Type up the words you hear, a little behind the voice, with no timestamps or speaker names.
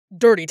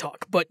dirty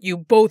talk, but you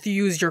both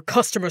use your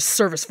customer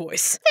service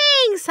voice.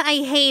 Thanks,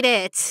 I hate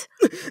it.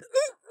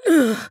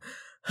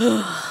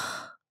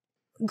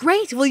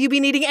 Great, will you be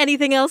needing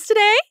anything else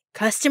today?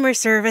 Customer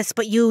service,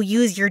 but you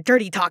use your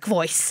dirty talk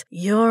voice.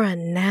 You're a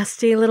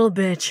nasty little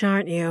bitch,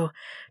 aren't you?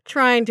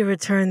 Trying to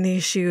return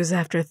these shoes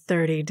after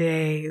 30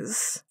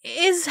 days.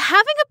 Is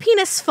having a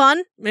penis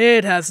fun?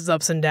 It has its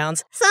ups and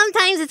downs.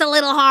 Sometimes it's a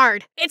little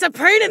hard. It's a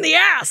pain in the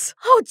ass!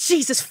 Oh,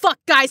 Jesus, fuck,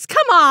 guys,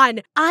 come on!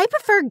 I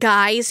prefer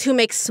guys who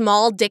make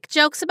small dick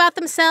jokes about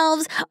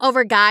themselves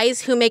over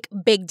guys who make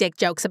big dick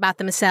jokes about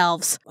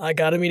themselves. I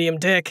got a medium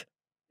dick.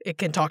 It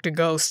can talk to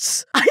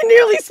ghosts. I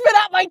nearly spit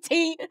out my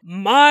tea!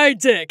 My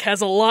dick has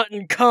a lot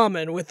in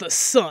common with the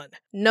sun.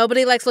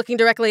 Nobody likes looking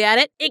directly at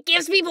it. It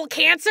gives people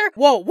cancer.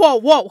 Whoa, whoa,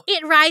 whoa!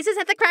 It rises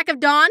at the crack of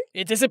dawn.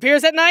 It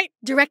disappears at night?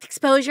 Direct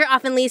exposure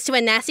often leads to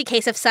a nasty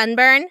case of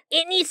sunburn.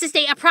 It needs to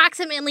stay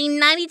approximately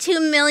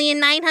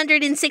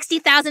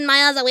 92,960,000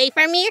 miles away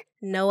from me.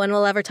 No one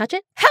will ever touch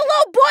it.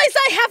 Hello, boys,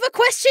 I have a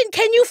question.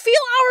 Can you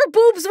feel our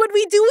boobs when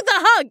we do the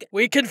hug?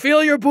 We can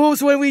feel your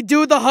boobs when we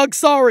do the hug,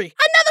 sorry.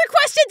 Another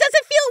question. Does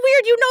it feel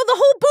weird? You know the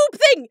whole boob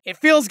thing. It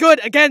feels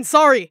good, again,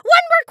 sorry. One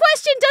more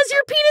question. Does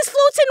your penis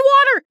float in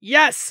water?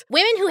 Yes.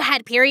 Women who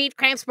had period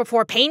cramps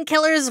before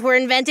painkillers were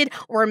invented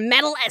were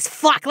metal as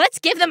fuck. Let's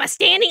give them a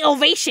standing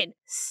ovation.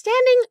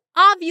 Standing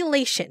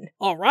ovulation.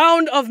 A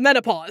round of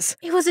menopause.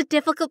 It was a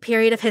difficult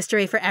period of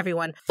history for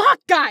everyone.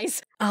 Fuck,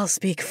 guys. I'll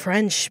speak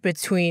French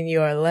between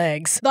your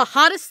legs. The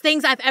hottest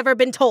things I've ever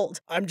been told.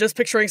 I'm just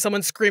picturing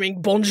someone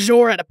screaming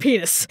bonjour at a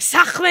penis.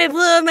 Sacre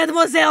bleu,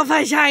 mademoiselle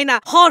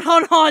vagina. Hon,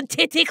 hon, hon,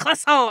 titty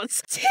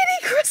croissants. Titty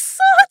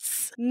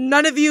croissants!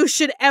 None of you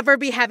should ever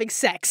be having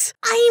sex.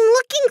 I'm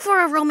looking for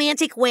a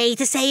romantic way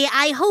to say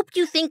I hope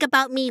you think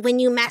about me when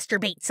you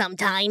masturbate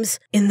sometimes.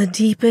 In the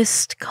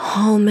deepest,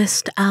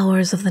 calmest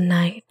hours of the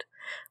night,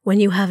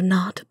 when you have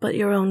naught but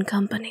your own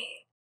company,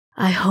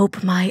 I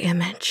hope my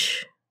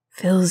image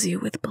fills you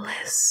with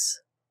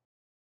bliss.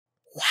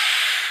 Wow.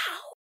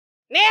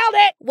 Nailed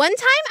it! One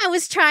time I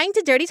was trying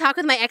to dirty talk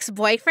with my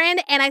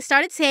ex-boyfriend and I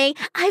started saying,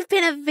 I've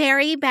been a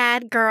very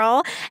bad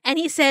girl. And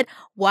he said,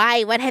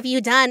 why? What have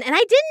you done? And I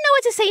didn't know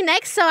what to say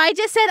next, so I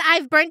just said,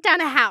 I've burnt down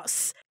a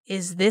house.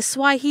 Is this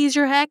why he's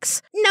your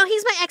ex? No,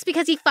 he's my ex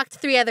because he fucked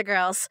 3 other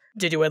girls.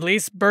 Did you at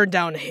least burn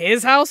down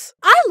his house?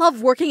 I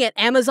love working at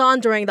Amazon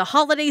during the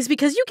holidays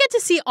because you get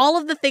to see all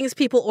of the things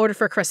people order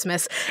for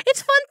Christmas.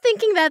 It's fun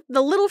thinking that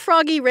the little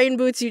froggy rain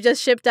boots you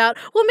just shipped out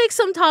will make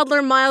some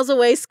toddler miles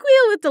away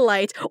squeal with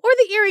delight, or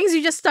the earrings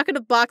you just stuck in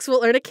a box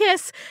will earn a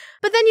kiss.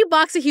 But then you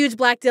box a huge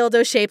black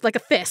dildo shaped like a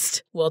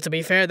fist. Well, to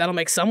be fair, that'll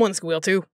make someone squeal too.